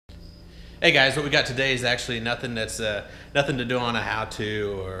Hey guys, what we got today is actually nothing that's nothing to do on a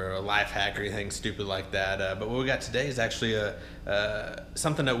how-to or a life hack or anything stupid like that. But what we got today is actually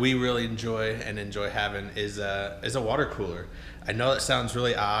something that we really enjoy and enjoy having is a water cooler. I know that sounds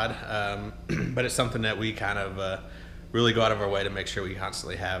really odd, but it's something that we kind of really go out of our way to make sure we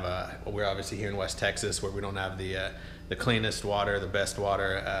constantly have. We're obviously here in West Texas where we don't have the cleanest water, the best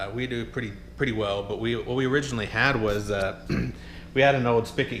water. We do pretty well, but what we originally had was. We had an old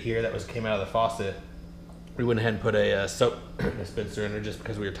spigot here that came out of the faucet. We went ahead and put a soap dispenser in there just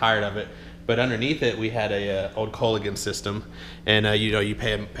because we were tired of it. But underneath it, we had a old Colligan system, and you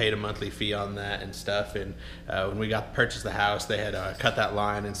paid a monthly fee on that and stuff. And when we purchased the house, they had cut that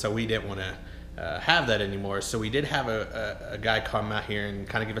line, and so we didn't want to have that anymore. So we did have a guy come out here and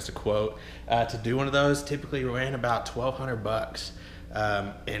kind of give us a quote to do one of those. Typically, we ran about $1,200.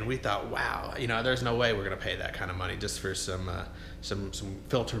 And we thought, wow, there's no way we're going to pay that kind of money just for some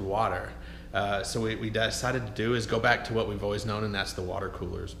filtered water. So we decided to do is go back to what we've always known, and that's the water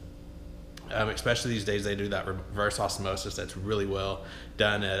coolers. Especially these days, they do that reverse osmosis that's really well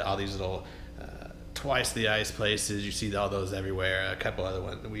done at all these little twice the ice places. You see all those everywhere. A couple other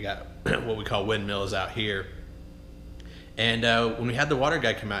ones. We got what we call windmills out here. And when we had the water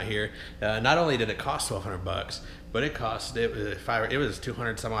guy come out here, not only did it cost $1,200, but it was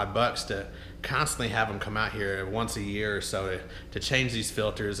 200 some odd bucks to constantly have them come out here once a year or so to change these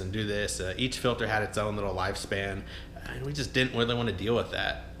filters and do this. Each filter had its own little lifespan, and we just didn't really want to deal with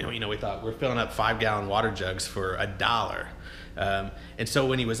that. We thought we're filling up 5-gallon water jugs for $1. And so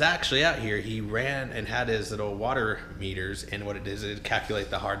when he was actually out here, he ran and had his little water meters, and what it did is it calculate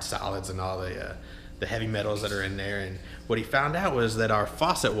the hard solids and all the heavy metals that are in there. And what he found out was that our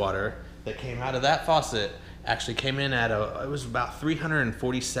faucet water that came out of that faucet actually came in at it was about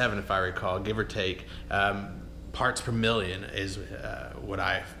 347, if I recall, give or take, parts per million is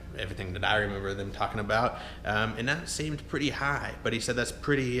everything that I remember them talking about, and that seemed pretty high. But he said that's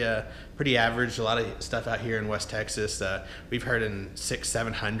pretty average. A lot of stuff out here in West Texas, we've heard in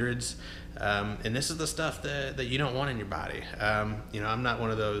 600-700s, and this is the stuff that you don't want in your body. I'm not one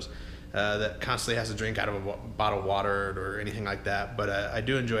of those that constantly has to drink out of a bottle of water or anything like that, but I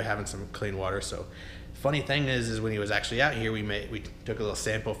do enjoy having some clean water. So funny thing is when he was actually out here, we took a little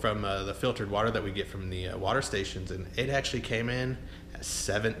sample from the filtered water that we get from the water stations, and it actually came in at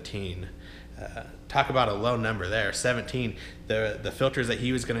 17. Talk about a low number there, 17. The filters that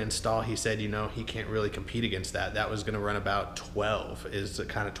he was going to install, he said, he can't really compete against that. That was going to run about 12. Is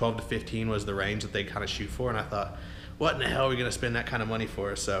kind of 12 to 15 was the range that they kind of shoot for, and I thought, what in the hell are we going to spend that kind of money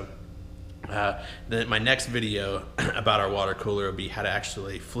for? So then my next video about our water cooler will be how to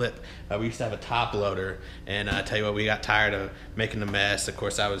actually flip. We used to have a top loader, and I tell you what, we got tired of making a mess. Of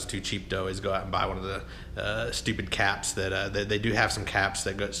course, I was too cheap to always go out and buy one of the stupid caps that they do have some caps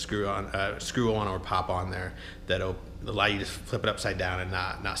that screw on or pop on there that'll allow you to flip it upside down and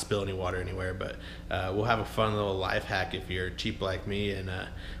not spill any water anywhere. But we'll have a fun little life hack if you're cheap like me, and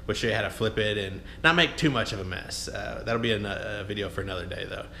we'll show you how to flip it and not make too much of a mess. That'll be a video for another day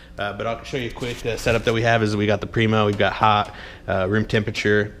though. But I'll show you a quick setup that we have. Is we got the Primo, we've got hot, room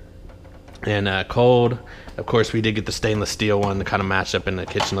temperature, and cold. Of course, we did get the stainless steel one to kind of match up in the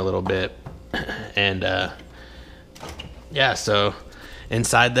kitchen a little bit. And yeah, so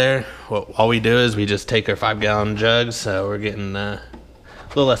inside there, all we do is we just take our 5-gallon jugs. So we're getting a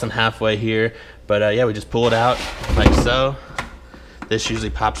little less than halfway here, but yeah, we just pull it out like so. This usually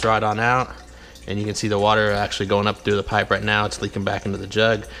pops right on out, and you can see the water actually going up through the pipe right now. It's leaking back into the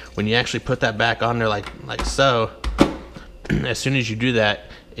jug. When you actually put that back on there like so, as soon as you do that,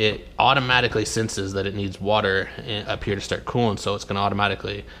 it automatically senses that it needs water up here to start cooling, so it's going to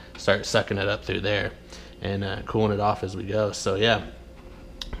automatically start sucking it up through there and cooling it off as we go. So yeah,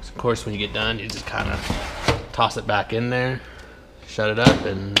 of course, when you get done, you just kind of toss it back in there, shut it up,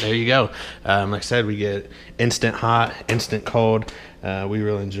 and there you go. Like I said, we get instant hot, instant cold. We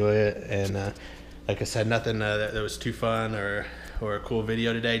really enjoy it, and like I said, nothing that was too fun or a cool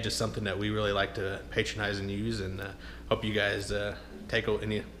video today, just something that we really like to patronize and use, and hope you guys take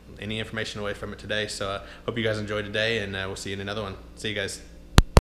any information away from it today. So hope you guys enjoyed today, and we'll see you in another one. See you guys.